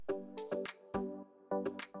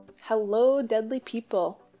Hello, deadly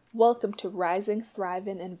people. Welcome to Rising,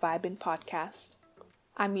 Thriving, and Vibin' podcast.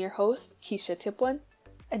 I'm your host, Keisha Tipwan,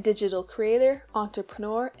 a digital creator,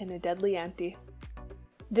 entrepreneur, and a deadly auntie.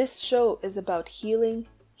 This show is about healing,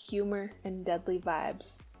 humor, and deadly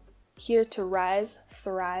vibes. Here to rise,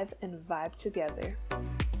 thrive, and vibe together.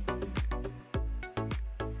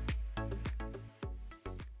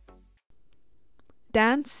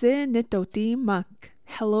 Dance nitoti mak.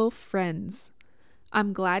 Hello, friends.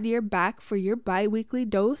 I'm glad you're back for your bi-weekly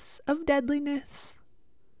dose of deadliness.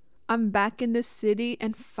 I'm back in the city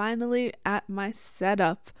and finally at my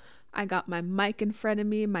setup. I got my mic in front of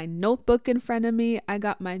me, my notebook in front of me, I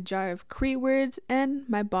got my jar of Cree words and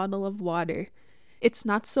my bottle of water. It's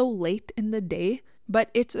not so late in the day, but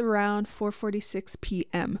it's around 4:46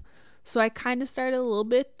 p.m. So I kind of started a little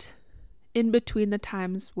bit in between the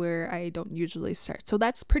times where I don't usually start. So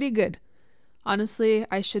that's pretty good. Honestly,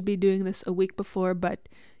 I should be doing this a week before, but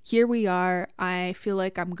here we are. I feel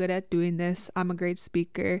like I'm good at doing this. I'm a great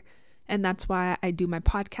speaker, and that's why I do my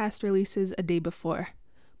podcast releases a day before.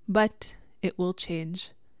 But it will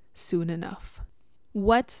change soon enough.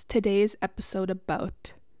 What's today's episode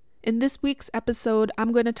about? In this week's episode,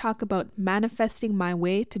 I'm going to talk about manifesting my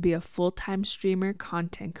way to be a full-time streamer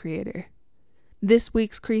content creator. This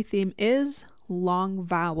week's Cree theme is long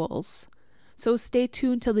vowels. So stay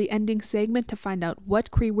tuned till the ending segment to find out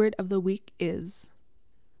what Cree word of the week is.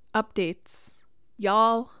 Updates.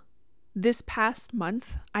 Y'all, this past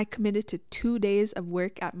month, I committed to 2 days of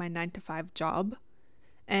work at my 9-to-5 job.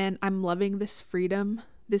 And I'm loving this freedom,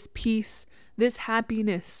 this peace, this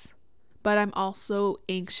happiness. But I'm also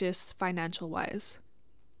anxious financial-wise.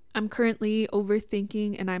 I'm currently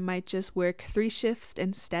overthinking and I might just work 3 shifts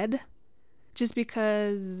instead. Just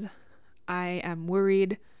because I am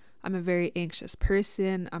worried. I'm a very anxious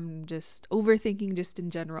person. I'm just overthinking just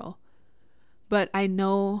in general. But I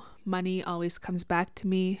know money always comes back to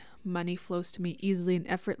me. Money flows to me easily and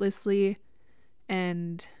effortlessly.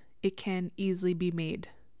 And it can easily be made.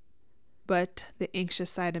 But the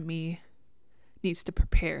anxious side of me needs to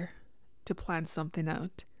prepare to plan something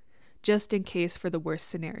out. Just in case for the worst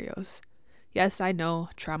scenarios. Yes, I know,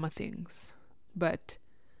 trauma things. But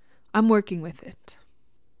I'm working with it.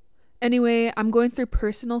 Anyway, I'm going through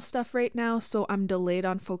personal stuff right now, so I'm delayed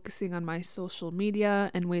on focusing on my social media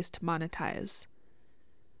and ways to monetize.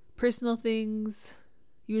 Personal things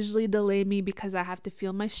usually delay me because I have to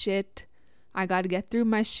feel my shit. I gotta get through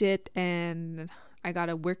my shit and I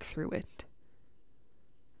gotta work through it.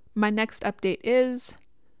 My next update is,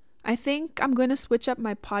 I think I'm going to switch up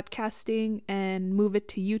my podcasting and move it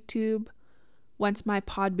to YouTube once my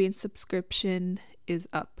Podbean subscription is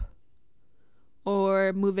up.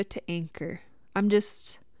 Or move it to Anchor. I'm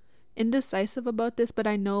just indecisive about this, but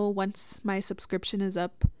I know once my subscription is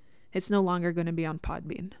up, it's no longer going to be on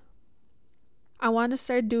Podbean. I want to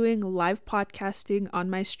start doing live podcasting on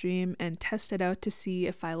my stream and test it out to see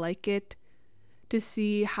if I like it, to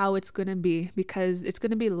see how it's going to be, because it's going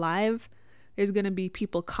to be live. There's going to be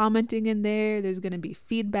people commenting in there. There's going to be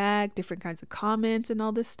feedback, different kinds of comments and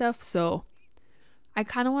all this stuff. So I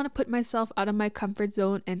kind of want to put myself out of my comfort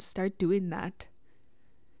zone and start doing that.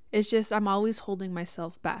 It's just I'm always holding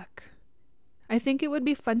myself back. I think it would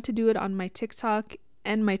be fun to do it on my TikTok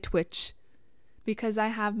and my Twitch because I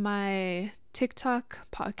have my TikTok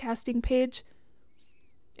podcasting page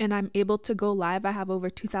and I'm able to go live. I have over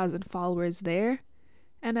 2,000 followers there.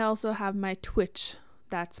 And I also have my Twitch.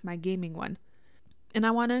 That's my gaming one. And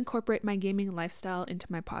I want to incorporate my gaming lifestyle into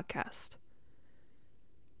my podcast.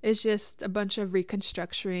 It's just a bunch of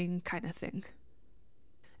reconstructuring kind of thing.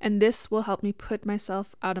 And this will help me put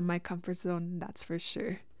myself out of my comfort zone, that's for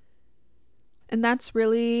sure. And that's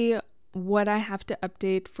really what I have to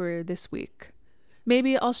update for this week.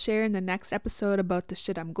 Maybe I'll share in the next episode about the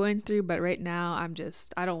shit I'm going through, but right now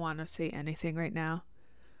I don't want to say anything right now.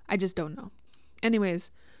 I just don't know. Anyways,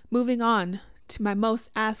 moving on to my most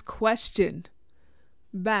asked question.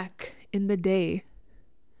 Back in the day,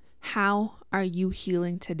 how are you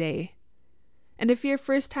healing today? And if you're a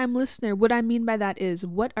first-time listener, what I mean by that is,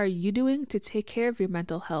 what are you doing to take care of your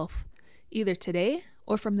mental health, either today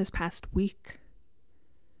or from this past week?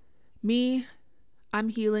 Me, I'm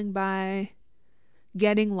healing by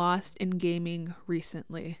getting lost in gaming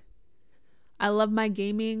recently. I love my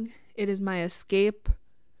gaming. It is my escape.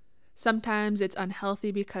 Sometimes it's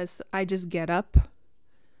unhealthy because I just get up.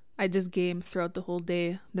 I just game throughout the whole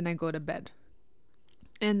day, then I go to bed.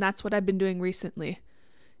 And that's what I've been doing recently.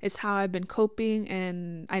 It's how I've been coping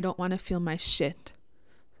and I don't want to feel my shit.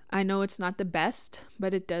 I know it's not the best,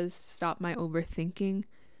 but it does stop my overthinking,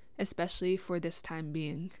 especially for this time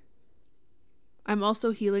being. I'm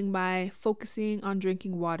also healing by focusing on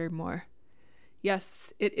drinking water more.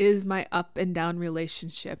 Yes, it is my up and down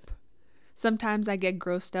relationship. Sometimes I get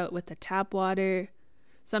grossed out with the tap water.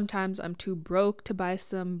 Sometimes I'm too broke to buy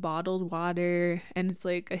some bottled water, and it's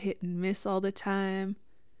like a hit and miss all the time.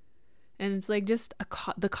 And it's like just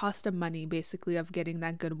the cost of money, basically, of getting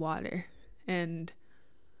that good water. And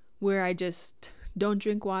where I just don't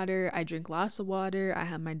drink water, I drink lots of water. I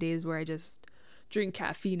have my days where I just drink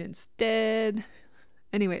caffeine instead.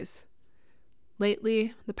 Anyways,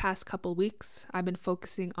 lately, the past couple weeks, I've been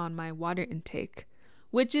focusing on my water intake,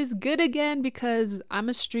 which is good again because I'm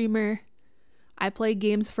a streamer. I play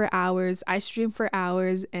games for hours, I stream for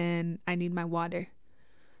hours, and I need my water.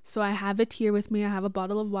 So I have it here with me. I have a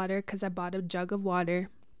bottle of water because I bought a jug of water,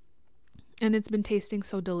 and it's been tasting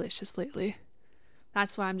so delicious lately.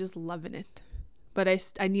 That's why I'm just loving it. But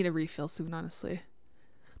I need a refill soon, honestly.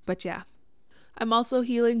 But yeah, I'm also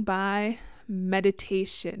healing by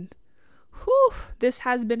meditation. Whew, this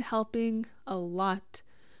has been helping a lot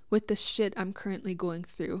with the shit I'm currently going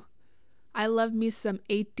through. I love me some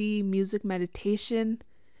 8D music meditation.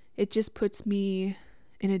 It just puts me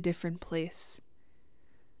in a different place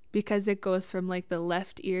because it goes from like the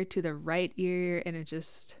left ear to the right ear, and it's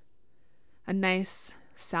just a nice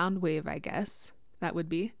sound wave, I guess that would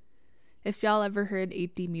be. If y'all ever heard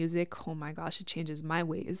 8D music, oh my gosh, it changes my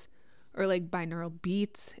ways. Or like binaural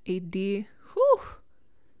beats, 8D, whew.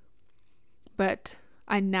 But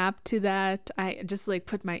I nap to that. I just like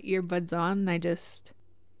put my earbuds on and I just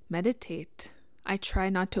meditate. I try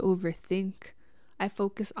not to overthink. I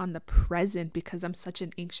focus on the present because I'm such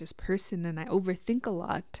an anxious person and I overthink a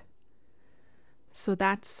lot. So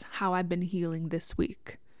that's how I've been healing this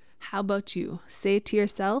week. How about you? Say it to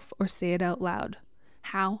yourself or say it out loud.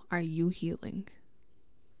 How are you healing?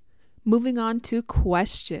 Moving on to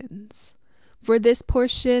questions. For this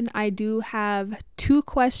portion, I do have 2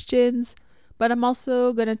 questions, but I'm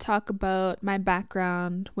also going to talk about my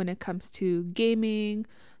background when it comes to gaming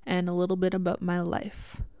and a little bit about my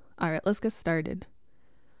life. All right, let's get started.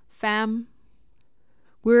 Fam,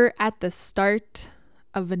 we're at the start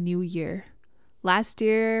of a new year. Last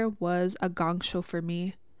year was a gong show for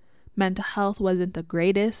me. Mental health wasn't the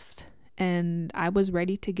greatest, and I was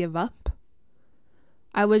ready to give up.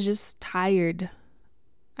 I was just tired.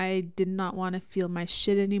 I did not want to feel my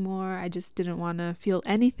shit anymore. I just didn't want to feel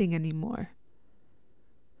anything anymore.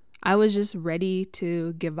 I was just ready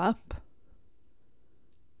to give up.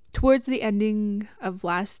 Towards the ending of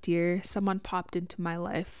last year, someone popped into my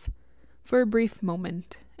life for a brief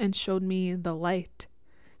moment and showed me the light,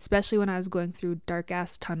 especially when I was going through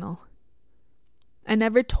dark-ass tunnel. I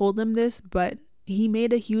never told him this, but he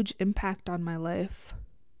made a huge impact on my life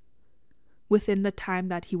within the time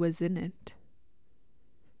that he was in it.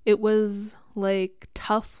 It was like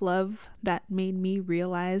tough love that made me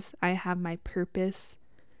realize I have my purpose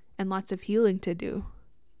and lots of healing to do.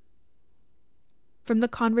 From the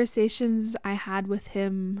conversations I had with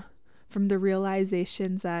him, from the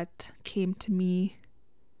realizations that came to me,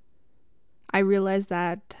 I realized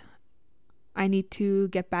that I need to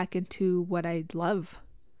get back into what I love.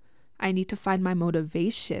 I need to find my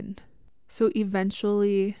motivation. So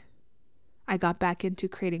eventually, I got back into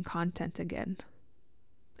creating content again.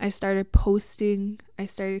 I started posting. I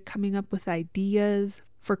started coming up with ideas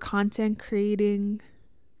for content creating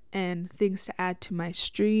and things to add to my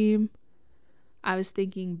stream. I was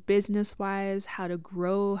thinking business-wise, how to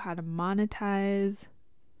grow, how to monetize.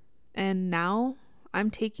 And now I'm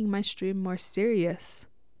taking my stream more serious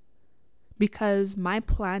because my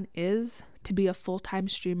plan is to be a full-time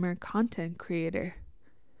streamer content creator.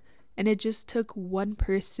 And it just took one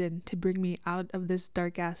person to bring me out of this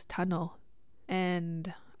dark-ass tunnel.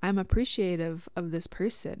 And I'm appreciative of this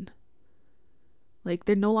person. Like,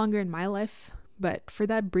 they're no longer in my life, but for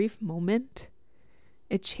that brief moment,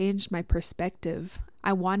 it changed my perspective.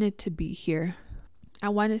 I wanted to be here. I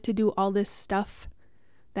wanted to do all this stuff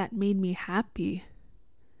that made me happy,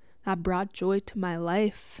 that brought joy to my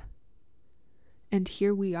life. And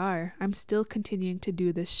here we are. I'm still continuing to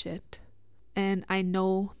do this shit. And I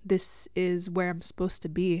know this is where I'm supposed to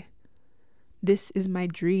be. This is my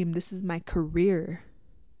dream. This is my career.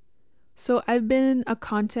 So I've been a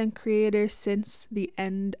content creator since the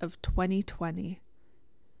end of 2020.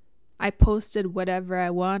 I posted whatever I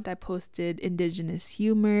want. I posted indigenous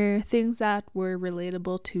humor, things that were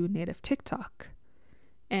relatable to native TikTok.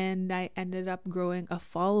 And I ended up growing a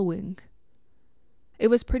following. It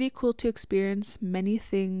was pretty cool to experience many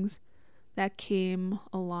things that came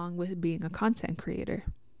along with being a content creator.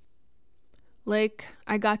 Like,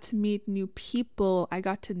 I got to meet new people. I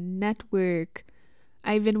got to network.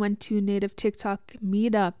 I even went to native TikTok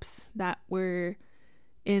meetups that were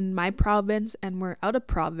in my province and were out of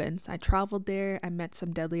province. I traveled there, I met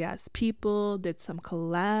some deadly ass people, did some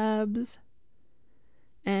collabs,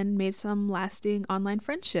 and made some lasting online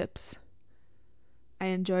friendships. I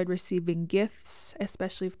enjoyed receiving gifts,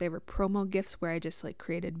 especially if they were promo gifts where I just like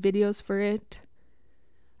created videos for it.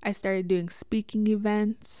 I started doing speaking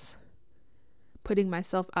events, putting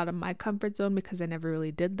myself out of my comfort zone because I never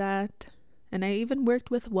really did that. And I even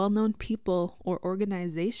worked with well-known people or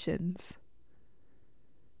organizations.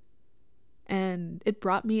 And it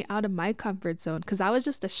brought me out of my comfort zone because I was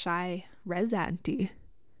just a shy res auntie.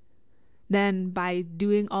 Then by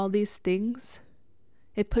doing all these things,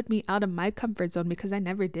 it put me out of my comfort zone because I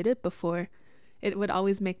never did it before. It would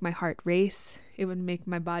always make my heart race. It would make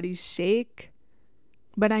my body shake.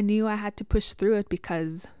 But I knew I had to push through it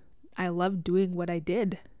because I loved doing what I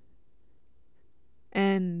did.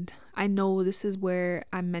 And I know this is where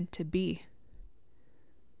I'm meant to be.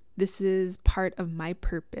 This is part of my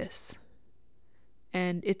purpose.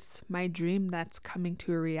 And it's my dream that's coming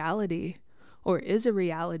to a reality, or is a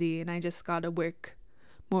reality, and I just gotta work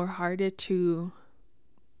more harder to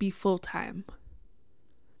be full-time.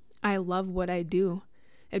 I love what I do.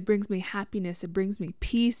 It brings me happiness, it brings me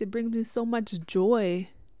peace, it brings me so much joy.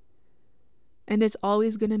 And it's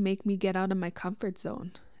always gonna make me get out of my comfort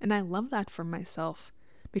zone. And I love that for myself.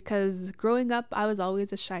 Because growing up, I was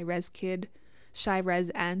always a shy res kid, shy res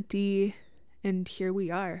auntie, and here we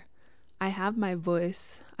are. I have my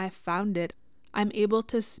voice. I found it. I'm able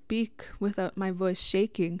to speak without my voice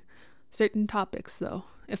shaking. Certain topics though.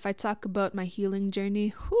 If I talk about my healing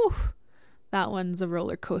journey, whew, that one's a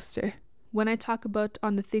roller coaster. When I talk about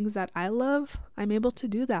on the things that I love, I'm able to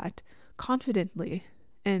do that confidently.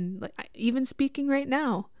 And like even speaking right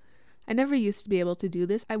now, I never used to be able to do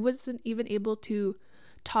this. I wasn't even able to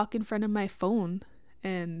talk in front of my phone,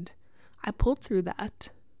 and I pulled through that.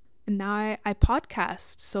 And now I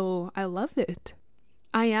podcast, so I love it.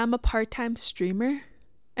 I am a part-time streamer,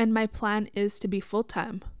 and my plan is to be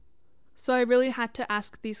full-time. So I really had to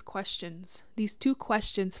ask these questions, these 2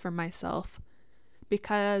 questions for myself,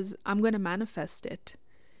 because I'm going to manifest it.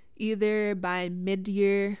 Either by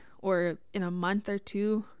mid-year or in a month or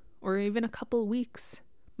 2 or even a couple weeks.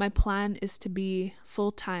 My plan is to be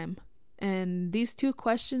full-time. And these 2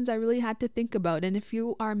 questions I really had to think about. And if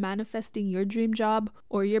you are manifesting your dream job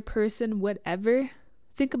or your person, whatever,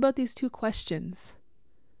 think about these 2 questions.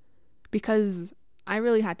 Because I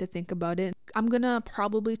really had to think about it. I'm gonna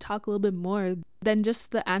probably talk a little bit more than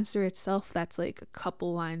just the answer itself. That's like a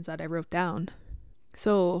couple lines that I wrote down.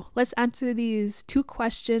 So let's answer these 2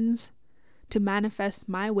 questions to manifest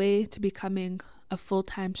my way to becoming a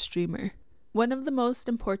full-time streamer. One of the most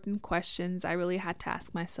important questions I really had to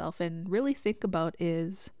ask myself and really think about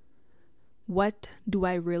is, what do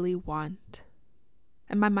I really want?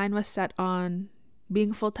 And my mind was set on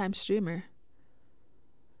being a full-time streamer.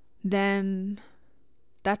 Then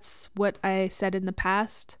that's what I said in the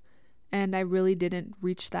past, and I really didn't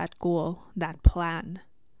reach that goal, that plan,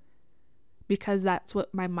 because that's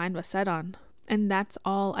what my mind was set on. And that's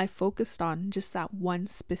all I focused on, just that one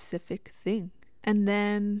specific thing. And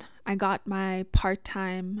then I got my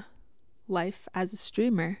part-time life as a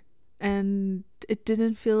streamer, and it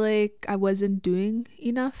didn't feel like I wasn't doing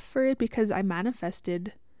enough for it because I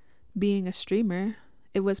manifested being a streamer.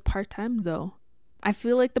 It was part-time though. I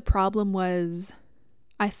feel like the problem was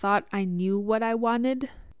I thought I knew what I wanted.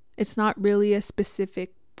 It's not really a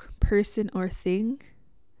specific person or thing,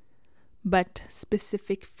 but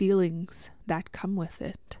specific feelings that come with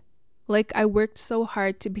it. Like I worked so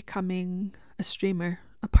hard to becoming a streamer,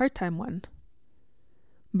 a part-time one,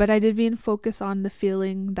 but I didn't even focus on the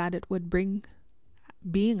feeling that it would bring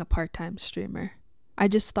being a part-time streamer. I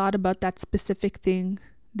just thought about that specific thing,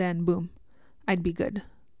 then boom, I'd be good.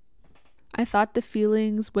 I thought the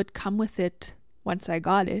feelings would come with it once I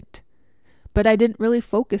got it, but I didn't really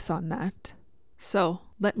focus on that. So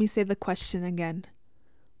let me say the question again.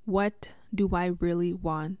 What do I really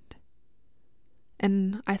want?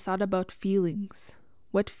 And I thought about feelings.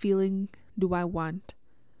 What feeling do I want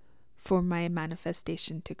for my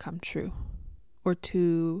manifestation to come true, or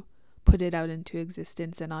to put it out into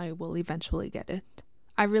existence and I will eventually get it?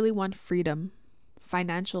 I really want freedom,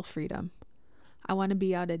 financial freedom. I want to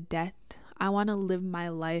be out of debt. I want to live my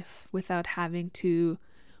life without having to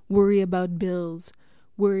worry about bills,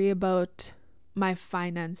 worry about my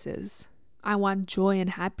finances. I want joy and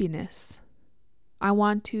happiness. I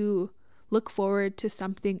want to look forward to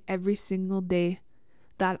something every single day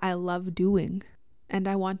that I love doing. And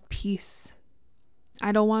I want peace.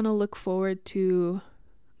 I don't want to look forward to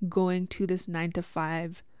going to this 9 to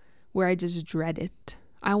 5 where I just dread it.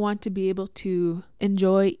 I want to be able to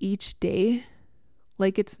enjoy each day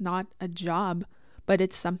like it's not a job, but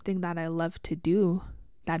it's something that I love to do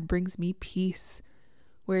that brings me peace,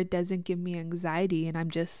 where it doesn't give me anxiety and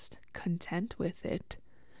I'm just content with it.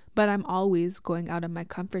 But I'm always going out of my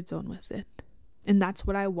comfort zone with it. And that's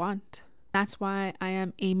what I want. That's why I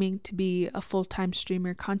am aiming to be a full-time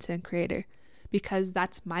streamer content creator, because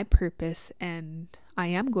that's my purpose and I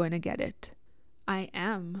am going to get it. I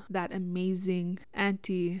am that amazing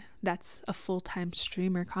auntie that's a full-time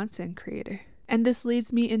streamer content creator. And this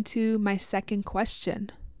leads me into my second question.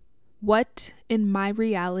 What in my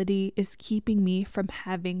reality is keeping me from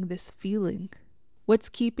having this feeling? What's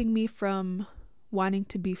keeping me from wanting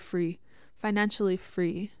to be free, financially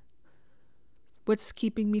free? What's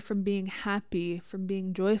keeping me from being happy, from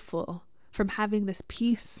being joyful, from having this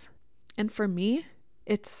peace? And for me,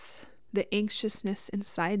 it's the anxiousness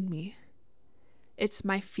inside me. It's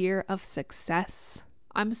my fear of success.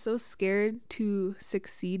 I'm so scared to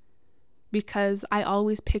succeed because I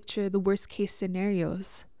always picture the worst case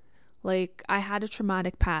scenarios. Like, I had a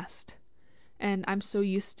traumatic past and I'm so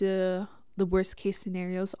used to the worst case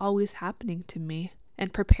scenarios always happening to me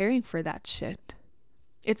and preparing for that shit.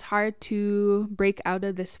 It's hard to break out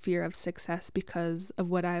of this fear of success because of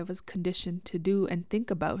what I was conditioned to do and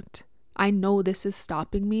think about. I know this is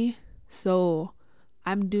stopping me, so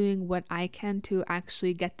I'm doing what I can to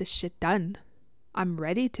actually get this shit done. I'm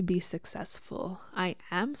ready to be successful. I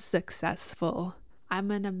am successful.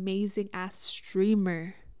 I'm an amazing ass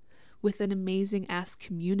streamer with an amazing ass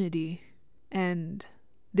community. And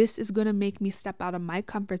this is going to make me step out of my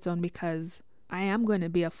comfort zone because I am going to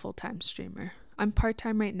be a full-time streamer. I'm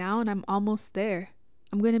part-time right now and I'm almost there.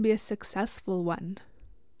 I'm going to be a successful one.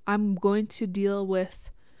 I'm going to deal with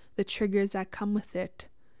the triggers that come with it.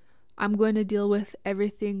 I'm going to deal with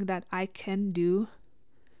everything that I can do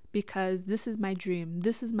because this is my dream.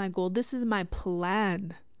 This is my goal. This is my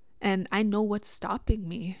plan. And I know what's stopping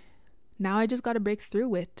me. Now I just got to break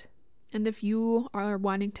through it. And if you are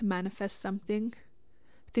wanting to manifest something,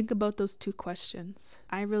 think about those two questions.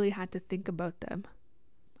 I really had to think about them.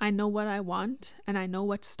 I know what I want and I know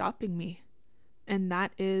what's stopping me. And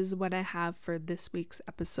that is what I have for this week's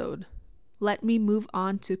episode. Let me move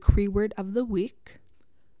on to Cree word of the week.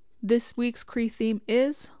 This week's Cree theme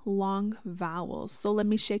is long vowels. So let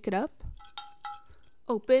me shake it up.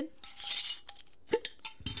 Open.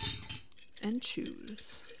 And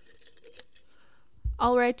choose.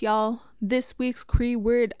 All right, y'all. This week's Cree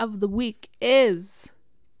word of the week is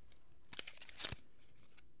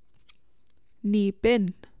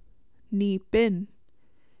Nipin. Nipin.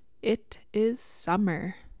 It is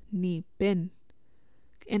summer. Nipin.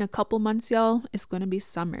 In a couple months, y'all, it's going to be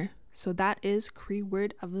summer. So that is Cree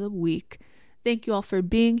word of the week. Thank you all for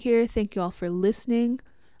being here. Thank you all for listening.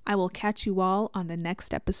 I will catch you all on the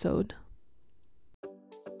next episode.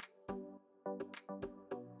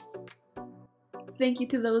 Thank you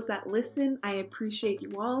to those that listen. I appreciate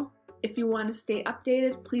you all. If you want to stay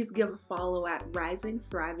updated, please give a follow at Rising,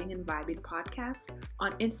 Thriving, and Vibing Podcast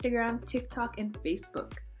on Instagram, TikTok, and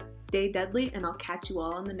Facebook. Stay deadly, and I'll catch you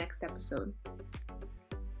all on the next episode.